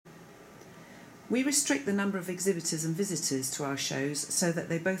We restrict the number of exhibitors and visitors to our shows so that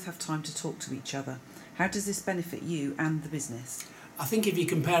they both have time to talk to each other. How does this benefit you and the business? I think if you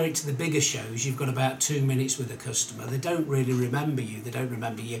compare it to the bigger shows, you've got about 2 minutes with a customer. They don't really remember you. They don't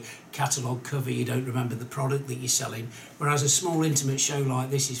remember your catalogue cover. You don't remember the product that you're selling. Whereas a small intimate show like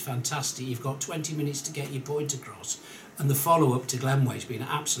this is fantastic. You've got 20 minutes to get your point across. And the follow-up to Glenway's been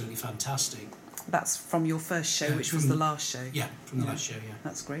absolutely fantastic. That's from your first show, which was the last show? Yeah, from the last show, yeah.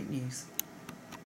 That's great news.